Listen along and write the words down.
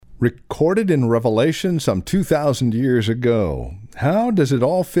recorded in Revelation some 2,000 years ago. How does it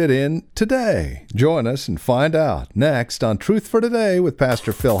all fit in today? Join us and find out next on Truth for Today with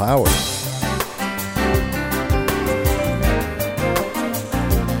Pastor Phil Howard.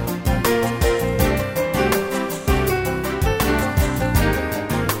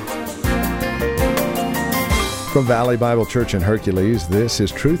 From Valley Bible Church in Hercules, this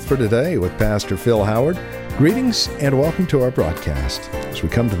is Truth for Today with Pastor Phil Howard. Greetings and welcome to our broadcast. As we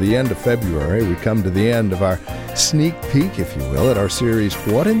come to the end of February, we come to the end of our sneak peek, if you will, at our series,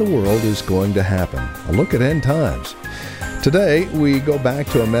 What in the World is Going to Happen? A look at end times. Today, we go back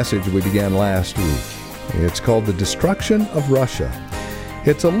to a message we began last week. It's called The Destruction of Russia.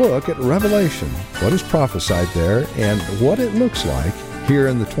 It's a look at Revelation, what is prophesied there, and what it looks like here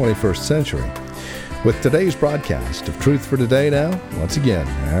in the 21st century. With today's broadcast of Truth for Today now, once again,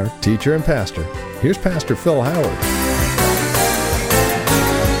 our teacher and pastor, here's Pastor Phil Howard.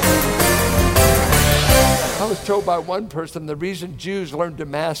 I was told by one person the reason Jews learn to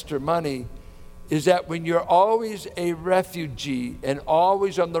master money is that when you're always a refugee and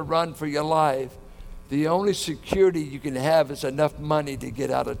always on the run for your life, the only security you can have is enough money to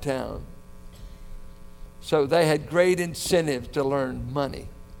get out of town. So they had great incentives to learn money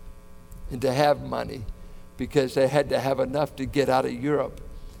and to have money, because they had to have enough to get out of Europe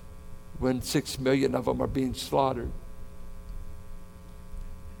when 6 million of them are being slaughtered.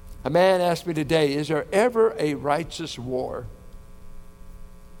 A man asked me today, is there ever a righteous war?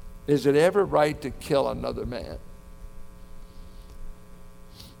 Is it ever right to kill another man?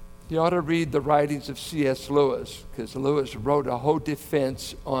 You ought to read the writings of C.S. Lewis, because Lewis wrote a whole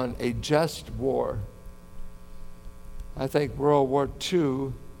defense on a just war. I think World War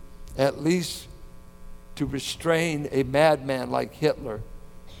II, at least to restrain a madman like Hitler,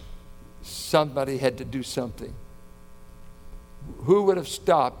 somebody had to do something. Who would have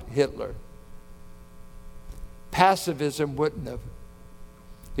stopped Hitler? Pacifism wouldn't have.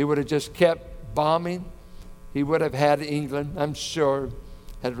 He would have just kept bombing. He would have had England, I'm sure,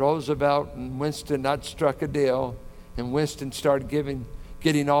 had Roosevelt and Winston not struck a deal, and Winston started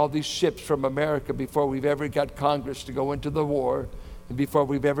getting all these ships from America before we've ever got Congress to go into the war, and before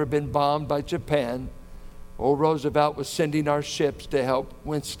we've ever been bombed by Japan. Old Roosevelt was sending our ships to help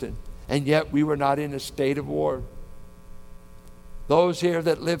Winston, and yet we were not in a state of war. Those here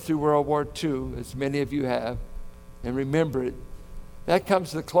that lived through World War II, as many of you have, and remember it, that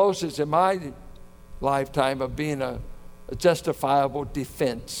comes the closest in my lifetime of being a justifiable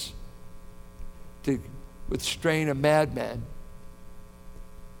defense to withstrain a madman.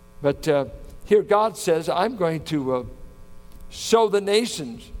 But here God says, I'm going to show the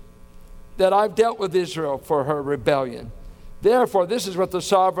nations that I've dealt with Israel for her rebellion. Therefore, this is what the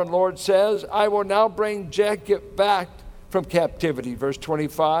sovereign Lord says, I will now bring Jacob back from captivity, verse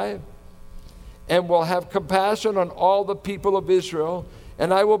 25, and will have compassion on all the people of Israel,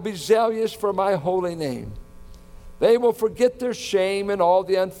 and I will be zealous for my holy name. They will forget their shame and all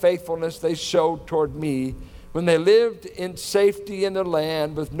the unfaithfulness they showed toward me when they lived in safety in their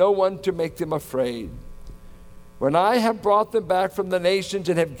land with no one to make them afraid. When I have brought them back from the nations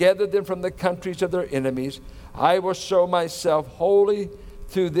and have gathered them from the countries of their enemies, I will show myself holy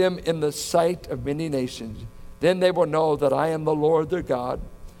to them in the sight of many nations. Then they will know that I am the Lord their God.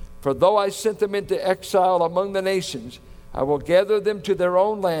 For though I sent them into exile among the nations, I will gather them to their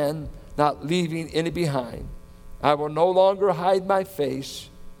own land, not leaving any behind. I will no longer hide my face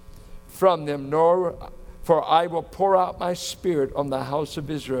from them, for I will pour out my spirit on the house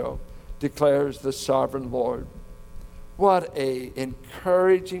of Israel, declares the sovereign Lord. What an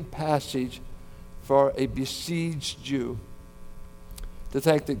encouraging passage for a besieged Jew, to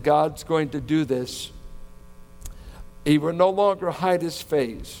think that God's going to do this. He will no longer hide his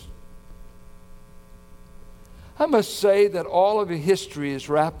face. I must say that all of history is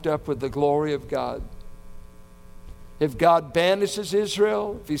wrapped up with the glory of God. If God banishes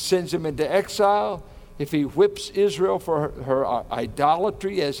Israel, if he sends them into exile, if he whips Israel for her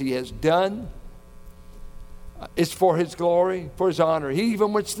idolatry as he has done, it's for his glory, for his honor. He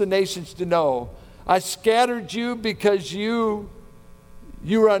even wants the nations to know, I scattered you because you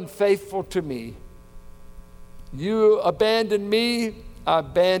were unfaithful to me. You abandoned me, I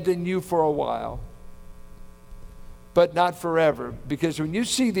abandoned you for a while. But not forever. Because when you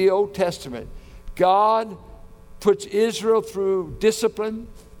see the Old Testament, God puts Israel through discipline,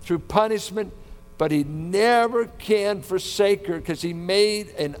 through punishment, but he never can forsake her, because he made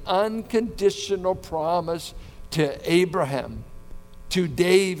an unconditional promise to Abraham, to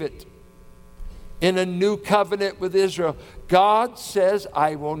David, in a new covenant with Israel. God says,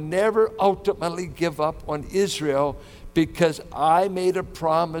 I will never ultimately give up on Israel, because I made a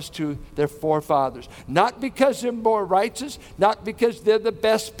promise to their forefathers. Not because they're more righteous, not because they're the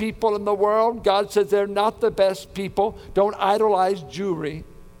best people in the world. God says they're not the best people. Don't idolize jewelry.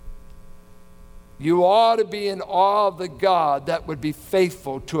 You ought to be in awe of the God that would be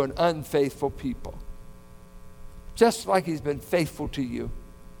faithful to an unfaithful people. Just like He's been faithful to you.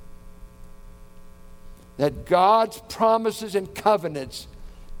 That God's promises and covenants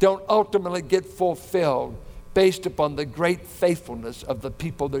don't ultimately get fulfilled based upon the great faithfulness of the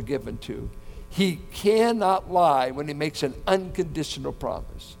people they're given to. He cannot lie when He makes an unconditional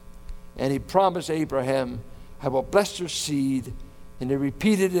promise. And He promised Abraham, I will bless your seed. And He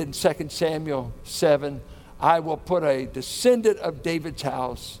repeated it in 2 Samuel 7. I will put a descendant of David's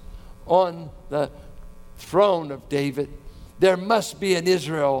house on the throne of David. There must be an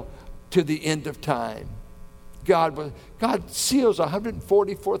Israel to the end of time. God seals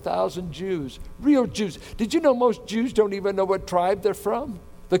 144,000 Jews, real Jews. Did you know most Jews don't even know what tribe they're from?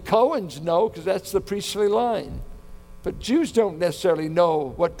 The Cohens know because that's the priestly line. But Jews don't necessarily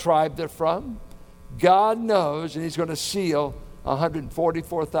know what tribe they're from. God knows, and He's going to seal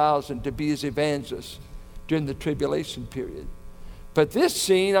 144,000 to be His evangelists during the tribulation period. But this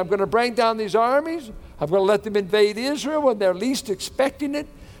scene, I'm going to bring down these armies. I'm going to let them invade Israel when they're least expecting it.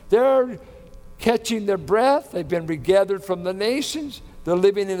 They're catching their breath. They've been regathered from the nations. They're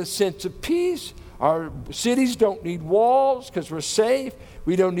living in a sense of peace. Our cities don't need walls because we're safe.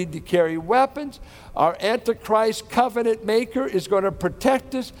 We don't need to carry weapons. Our Antichrist covenant maker is going to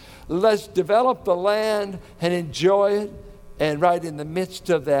protect us. Let's develop the land and enjoy it. And right in the midst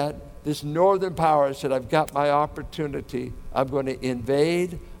of that, this northern power said, I've got my opportunity. I'm going to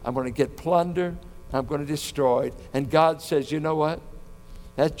invade. I'm going to get plunder. I'm going to destroy it. And God says, you know what?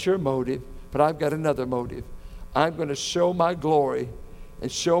 That's your motive. But I've got another motive. I'm going to show my glory and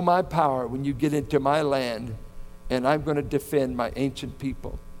show my power when you get into my land, and I'm going to defend my ancient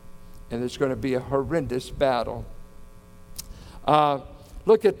people. And there's going to be a horrendous battle.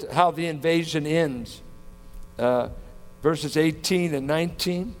 Look at how the invasion ends. Verses 18 and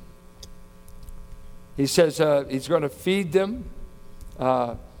 19. He says He's going to feed them.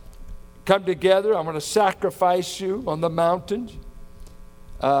 Come together. I'm going to sacrifice you on the mountains.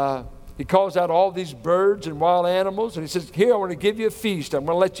 He calls out all these birds and wild animals, and He says, here, I want to give you a feast. I'm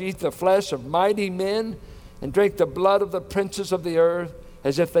going to let you eat the flesh of mighty men and drink the blood of the princes of the earth,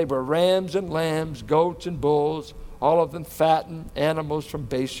 as if they were rams and lambs, goats and bulls, all of them fattened animals from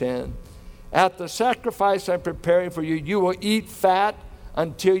Bashan. At the sacrifice I'm preparing for you, you will eat fat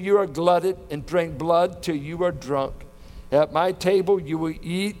until you are glutted and drink blood till you are drunk. At my table you will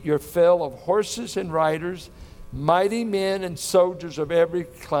eat your fill of horses and riders, mighty men and soldiers of every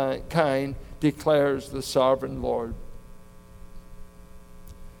kind, declares the sovereign Lord.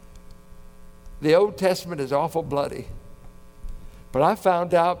 The Old Testament is awful bloody. But I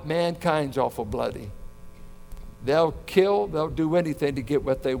found out mankind's awful bloody. They'll kill, they'll do anything to get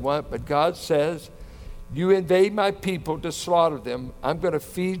what they want. But God says, you invade my people to slaughter them. I'm going to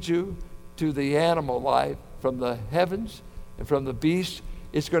feed you to the animal life from the heavens and from the beasts.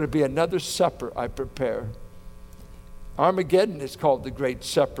 It's going to be another supper I prepare. Armageddon is called the great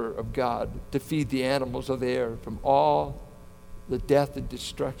supper of God, to feed the animals of the air from all the death and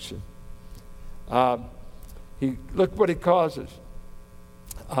destruction. Look what He causes.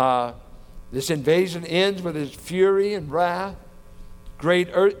 This invasion ends with His fury and wrath, great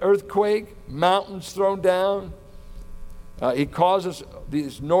earthquake, mountains thrown down. He causes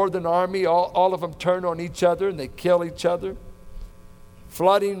this northern army, all of them turn on each other and they kill each other.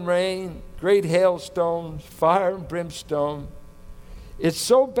 Flooding rain, great hailstones, fire and brimstone. It's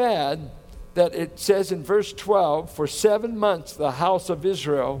so bad that it says in verse 12, for 7 months the house of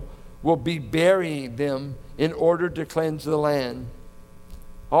Israel will be burying them in order to cleanse the land.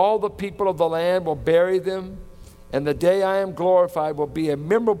 All the people of the land will bury them, and the day I am glorified will be a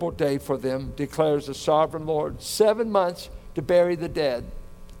memorable day for them, declares the sovereign Lord. 7 months to bury the dead.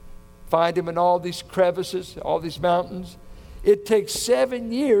 Find them in all these crevices, all these mountains. It takes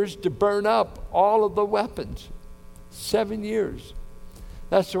 7 years to burn up all of the weapons. 7 years.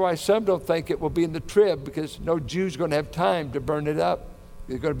 That's why some don't think it will be in the trib, because no Jew's going to have time to burn it up.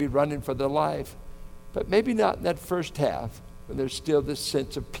 They're going to be running for their life. But maybe not in that first half, when there's still this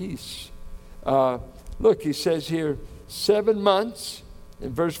sense of peace. Look, he says here, 7 months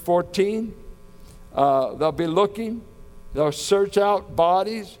in verse 14. They'll be looking. They'll search out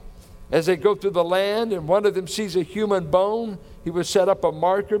bodies as they go through the land, and one of them sees a human bone. He will set up a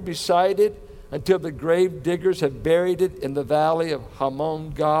marker beside it until the grave diggers have buried it in the valley of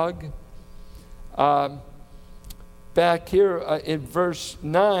Hamon Gog. Back here in verse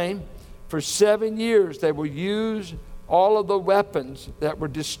 9, for 7 years they will use all of the weapons that were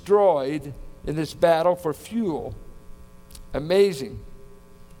destroyed in this battle for fuel. Amazing.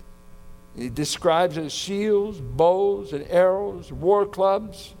 He describes it as shields, bows, and arrows, war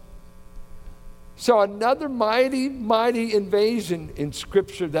clubs. So another mighty, mighty invasion in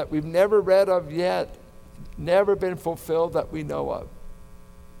Scripture that we've never read of yet, never been fulfilled that we know of.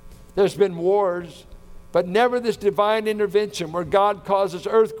 There's been wars, but never this divine intervention where God causes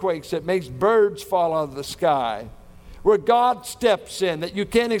earthquakes that makes birds fall out of the sky, where God steps in that you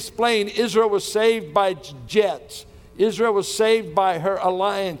can't explain. Israel was saved by jets. Israel was saved by her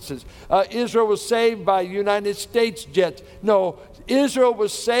alliances. Israel was saved by United States jets. No, Israel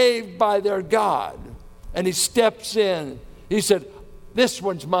was saved by their God. And he steps in. He said, this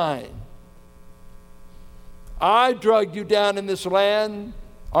one's mine. I drug you down in this land,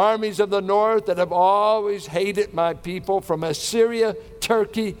 armies of the north that have always hated my people, from Assyria,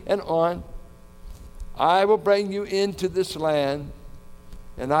 Turkey, and on. I will bring you into this land,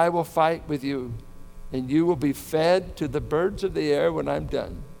 and I will fight with you, and you will be fed to the birds of the air when I'm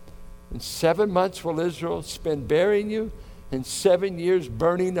done. In 7 months will Israel spend burying you, and 7 years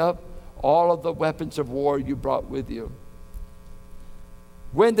burning up all of the weapons of war you brought with you.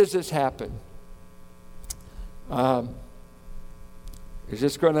 When does this happen? Is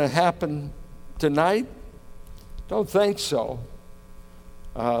this going to happen tonight? Don't think so.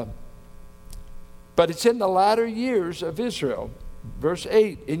 But it's in the latter years of Israel. Verse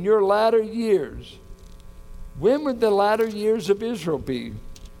 8, in your latter years. When would the latter years of Israel be?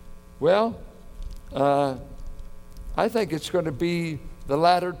 Well, I think it's going to be the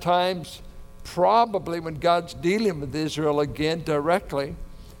latter times, probably when God's dealing with Israel again directly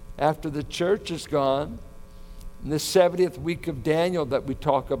after the church is gone. In the 70th week of Daniel that we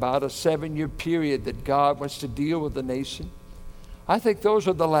talk about, a 7-year period that God wants to deal with the nation. I think those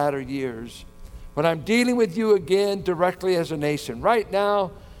are the latter years. When I'm dealing with you again directly as a nation. Right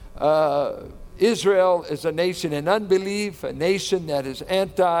now, Israel is a nation in unbelief, a nation that is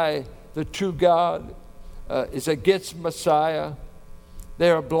anti the true God, is against Messiah. They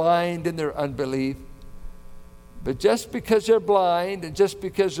are blind in their unbelief. But just because they're blind and just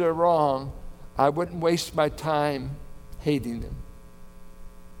because they're wrong, I wouldn't waste my time hating them.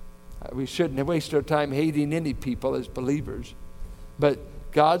 We shouldn't waste our time hating any people as believers. But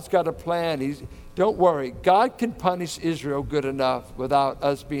God's got a plan. Don't worry. God can punish Israel good enough without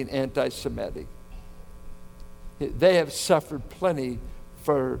us being anti-Semitic. They have suffered plenty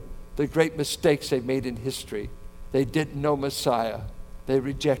for the great mistakes they made in history. They didn't know Messiah. They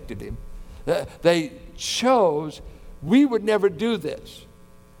rejected him. They chose, we would never do this.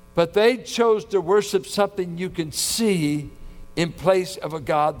 But they chose to worship something you can see in place of a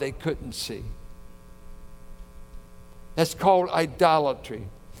God they couldn't see. That's called idolatry.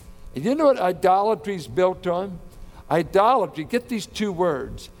 And you know what idolatry is built on? Idolatry, get these two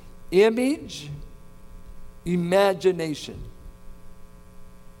words: image, imagination.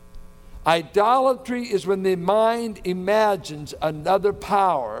 Idolatry is when the mind imagines another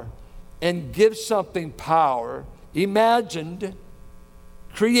power and gives something power, imagined,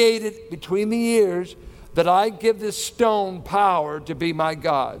 created between the ears, that I give this stone power to be my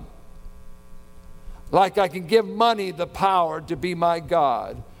God. Like I can give money the power to be my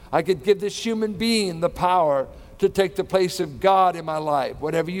God. I could give this human being the power to take the place of God in my life.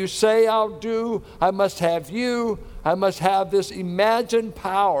 Whatever you say, I'll do. I must have you. I must have this imagined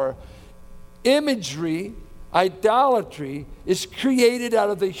power. Imagery, idolatry, is created out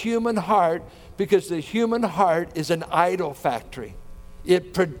of the human heart because the human heart is an idol factory.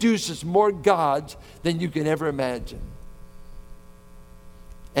 It produces more gods than you can ever imagine.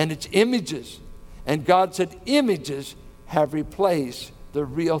 And it's images. And God said images have replaced the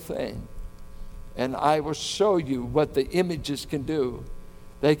real thing. And I will show you what the images can do.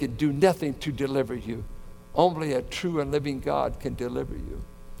 They can do nothing to deliver you. Only a true and living God can deliver you.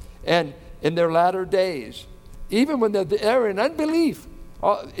 And in their latter days, even when they're in unbelief,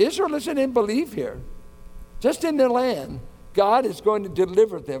 Israel isn't in belief here. Just in their land, God is going to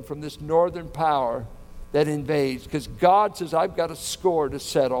deliver them from this northern power that invades. Because God says, I've got a score to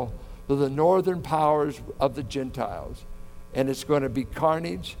settle with the northern powers of the Gentiles. And it's going to be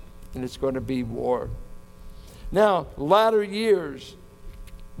carnage, and it's going to be war. Now, latter years,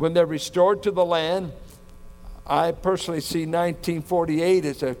 when they're restored to the land, I personally see 1948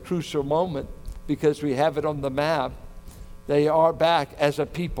 as a crucial moment because we have it on the map. They are back as a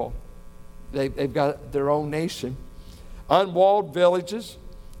people. They've got their own nation. Unwalled villages.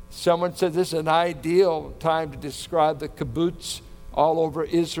 Someone said this is an ideal time to describe the kibbutz all over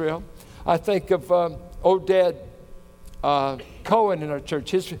Israel. I think of Oded Cohen in our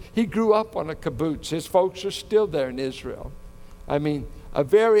church. He grew up on a kibbutz. His folks are still there in Israel. I mean, a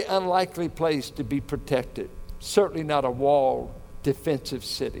very unlikely place to be protected. Certainly not a walled, defensive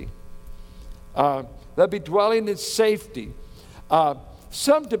city. They'll be dwelling in safety.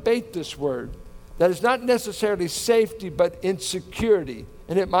 Some debate this word. That is not necessarily safety, but insecurity.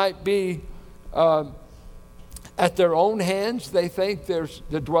 And it might be at their own hands, they think they're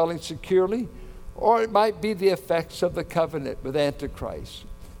dwelling securely. Or it might be the effects of the covenant with Antichrist.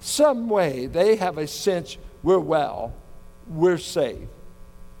 Some way they have a sense we're well, we're safe,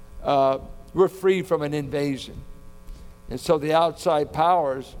 we're free from an invasion. And so the outside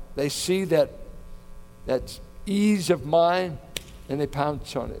powers, they see that ease of mind and they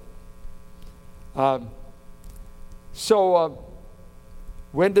pounce on it.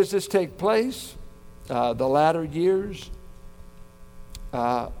 When does this take place? The latter years.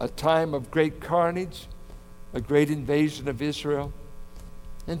 A time of great carnage, a great invasion of Israel.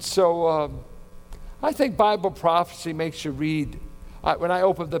 And so I think Bible prophecy makes you read. When I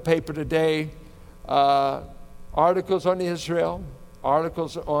opened the paper today, articles on Israel,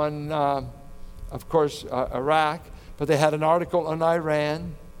 articles on, of course, Iraq, but they had an article on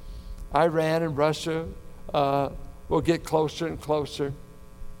Iran. Iran and Russia will get closer and closer.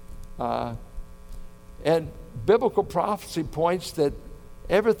 And biblical prophecy points that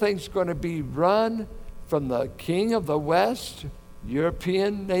everything's going to be run from the king of the West,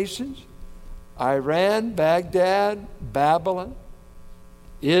 European nations, Iran, Baghdad, Babylon,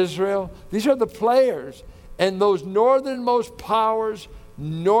 Israel. These are the players. And those northernmost powers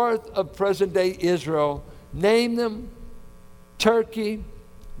north of present-day Israel, name them: Turkey,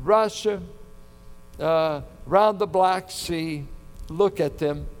 Russia, around the Black Sea. Look at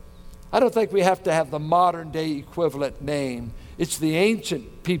them. I don't think we have to have the modern-day equivalent name. It's the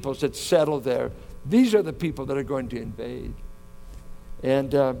ancient peoples that settle there. These are the people that are going to invade.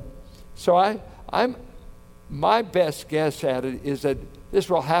 And my best guess at it is that this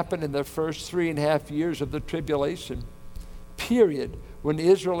will happen in the first 3.5 years of the tribulation period, when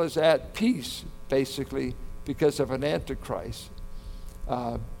Israel is at peace, basically, because of an Antichrist.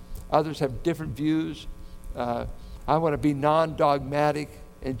 Others have different views. I want to be non-dogmatic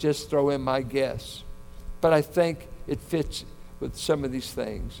and just throw in my guess. But I think it fits with some of these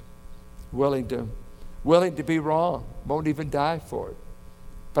things. Willing to be wrong, won't even die for it.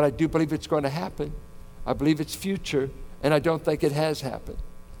 But I do believe it's going to happen. I believe it's future, and I don't think it has happened.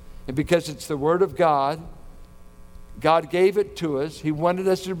 And because it's the Word of God, God gave it to us. He wanted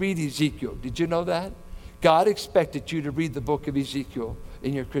us to read Ezekiel. Did you know that? God expected you to read the book of Ezekiel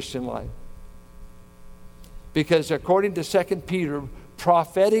in your Christian life. Because according to 2 Peter,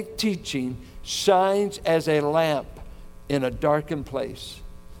 prophetic teaching shines as a lamp in a darkened place.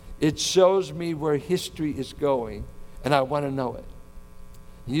 It shows me where history is going, and I want to know it.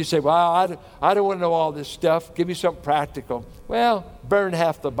 And you say, well, I don't want to know all this stuff. Give me something practical. Well, burn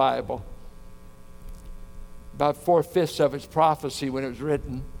half the Bible. About 4/5 of its prophecy when it was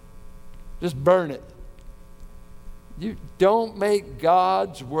written. Just burn it. You don't make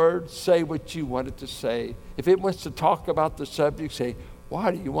God's word say what you want it to say. If it wants to talk about the subject, say,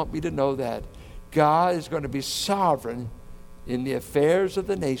 why do you want me to know that? God is going to be sovereign in the affairs of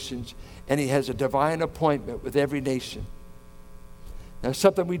the nations, and he has a divine appointment with every nation. Now,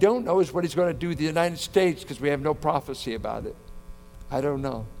 something we don't know is what he's going to do with the United States, because we have no prophecy about it. I don't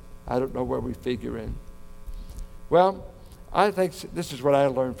know. I don't know where we figure in. Well, I think this is what I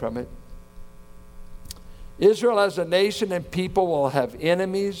learned from it. Israel as a nation and people will have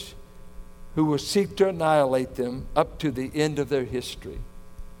enemies who will seek to annihilate them up to the end of their history.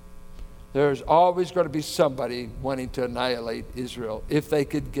 There's always going to be somebody wanting to annihilate Israel if they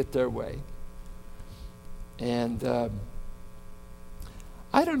could get their way. And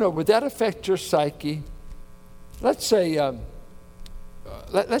I don't know, would that affect your psyche? Let's say,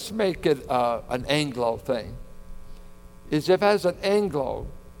 let's make it an Anglo thing. Is if as an Anglo,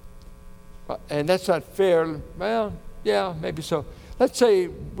 and that's not fair, well, yeah, maybe so. Let's say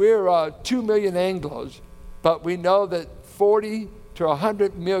we're 2 million Anglos, but we know that 40 to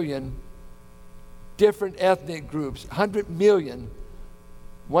 100 million different ethnic groups, 100 million,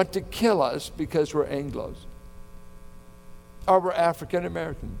 want to kill us because we're Anglos. Or we're African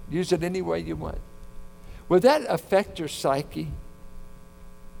American. Use it any way you want. Would that affect your psyche?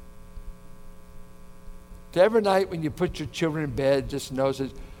 To every night when you put your children in bed, just know,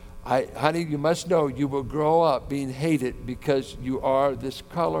 says, honey, you must know you will grow up being hated because you are this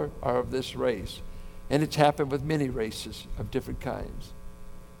color or of this race. And it's happened with many races of different kinds.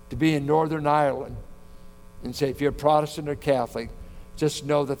 To be in Northern Ireland and say, if you're Protestant or Catholic, just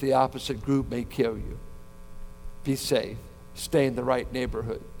know that the opposite group may kill you. be safe. Stay in the right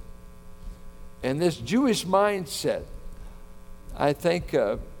neighborhood. And this Jewish mindset, I think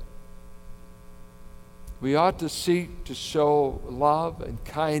we ought to seek to show love and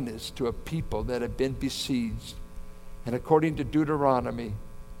kindness to a people that have been besieged. And according to Deuteronomy,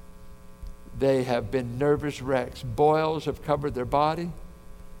 they have been nervous wrecks. Boils have covered their body.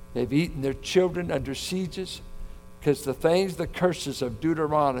 They've eaten their children under sieges, because the curses of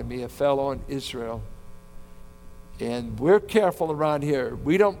Deuteronomy have fell on Israel. And we're careful around here.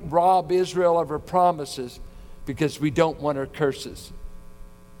 We don't rob Israel of her promises because we don't want her curses.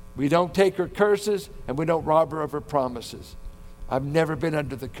 We don't take her curses, and we don't rob her of her promises. I've never been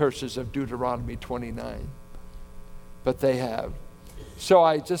under the curses of Deuteronomy 29, but they have. So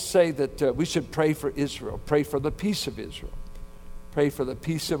I just say that we should pray for Israel, pray for the peace of Israel, pray for the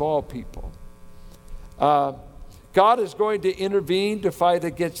peace of all people. God is going to intervene to fight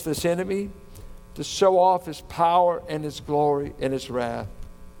against this enemy, to show off his power and his glory and his wrath.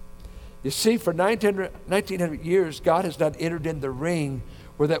 You see, for 1900 years, God has not entered in the ring,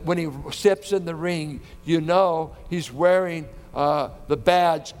 where that when he steps in the ring, you know he's wearing the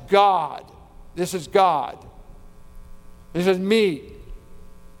badge, God. This is God. This is me.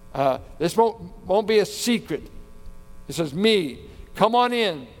 This won't be a secret. This is me. Come on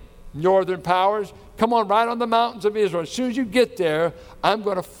in, northern powers. Come on right on the mountains of Israel. As soon as you get there, I'm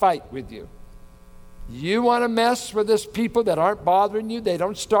going to fight with you. You want to mess with this people that aren't bothering you? They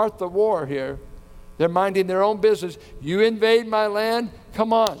don't start the war here. They're minding their own business. You invade my land?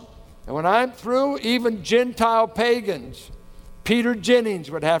 Come on. And when I'm through, even Gentile pagans, Peter Jennings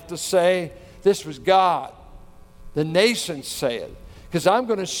would have to say, this was God. The nations say it. Because I'm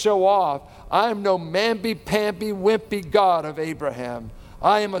going to show off, I am no mamby-pamby, wimpy God of Abraham.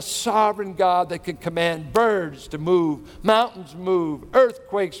 I am a sovereign God that can command birds to move, mountains move,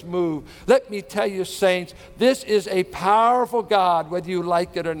 earthquakes move. Let me tell you, saints, this is a powerful God, whether you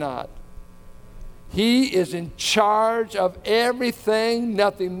like it or not. He is in charge of everything.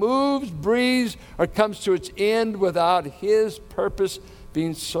 Nothing moves, breathes, or comes to its end without his purpose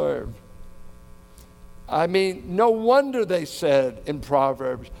being served. I mean, no wonder they said in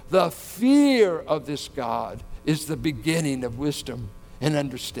Proverbs, the fear of this God is the beginning of wisdom and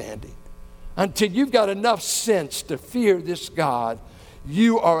understanding. Until you've got enough sense to fear this God,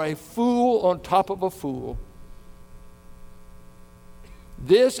 you are a fool on top of a fool.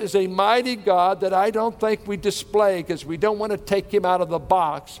 This is a mighty God that I don't think we display, because we don't want to take him out of the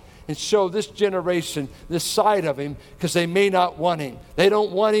box and show this generation this side of him, because they may not want him. They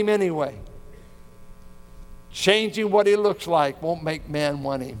don't want him anyway. Changing what he looks like won't make man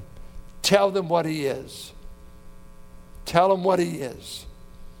want him. Tell them what he is. Tell them what he is.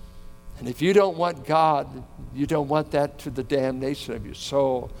 And if you don't want God, you don't want that to the damnation of your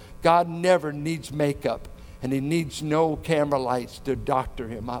soul. God never needs makeup, and he needs no camera lights to doctor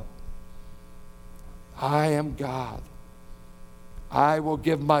him up. I am God. I will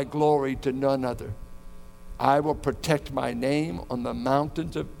give my glory to none other. I will protect my name on the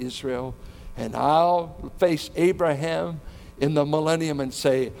mountains of Israel, and I'll face Abraham in the millennium and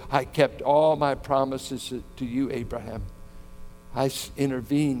say, I kept all my promises to you, Abraham. I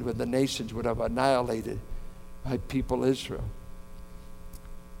intervened when the nations would have annihilated my people Israel.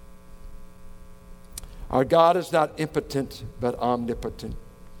 Our God is not impotent, but omnipotent.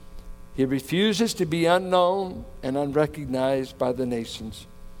 He refuses to be unknown and unrecognized by the nations.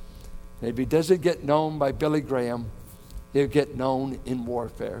 And if he doesn't get known by Billy Graham, he'll get known in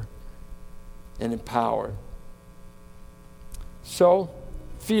warfare and in power. So,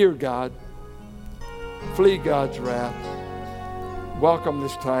 fear God. Flee God's wrath. Welcome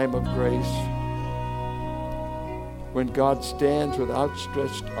this time of grace when God stands with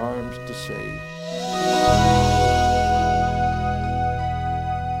outstretched arms to save.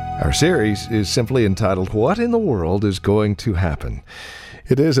 Our series is simply entitled, What in the World is Going to Happen?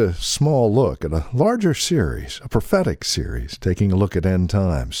 It is a small look at a larger series, a prophetic series, taking a look at end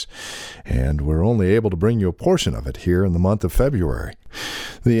times. And we're only able to bring you a portion of it here in the month of February.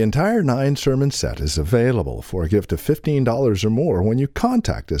 The entire 9-sermon set is available for a gift of $15 or more when you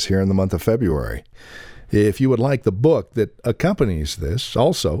contact us here in the month of February. If you would like the book that accompanies this,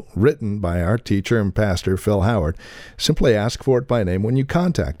 also written by our teacher and pastor, Phil Howard, simply ask for it by name when you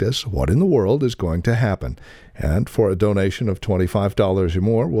contact us. What in the world is going to happen? And for a donation of $25 or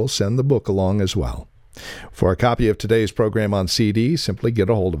more, we'll send the book along as well. For a copy of today's program on CD, simply get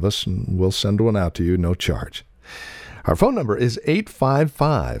a hold of us and we'll send one out to you, no charge. Our phone number is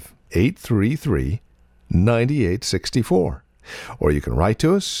 855-833-9864. Or you can write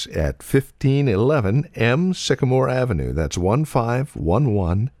to us at 1511 M. Sycamore Avenue. That's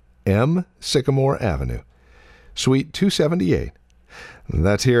 1511 M. Sycamore Avenue, Suite 278.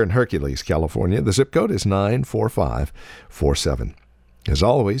 That's here in Hercules, California. The zip code is 94547. As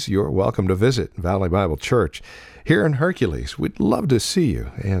always, you're welcome to visit Valley Bible Church here in Hercules. We'd love to see you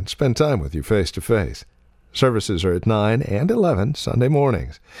and spend time with you face to face. Services are at 9 and 11 Sunday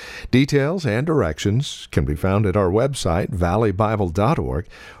mornings. Details and directions can be found at our website, valleybible.org,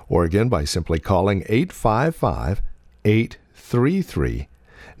 or again by simply calling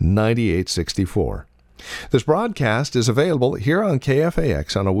 855-833-9864. This broadcast is available here on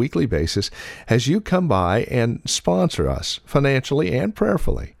KFAX on a weekly basis as you come by and sponsor us financially and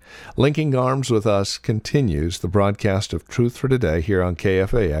prayerfully. Linking arms with us continues the broadcast of Truth for Today here on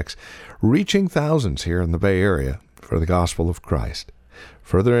KFAX, reaching thousands here in the Bay Area for the gospel of Christ.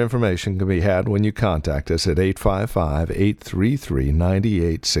 Further information can be had when you contact us at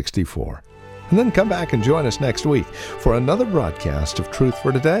 855-833-9864. And then come back and join us next week for another broadcast of Truth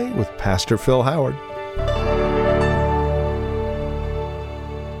for Today with Pastor Phil Howard.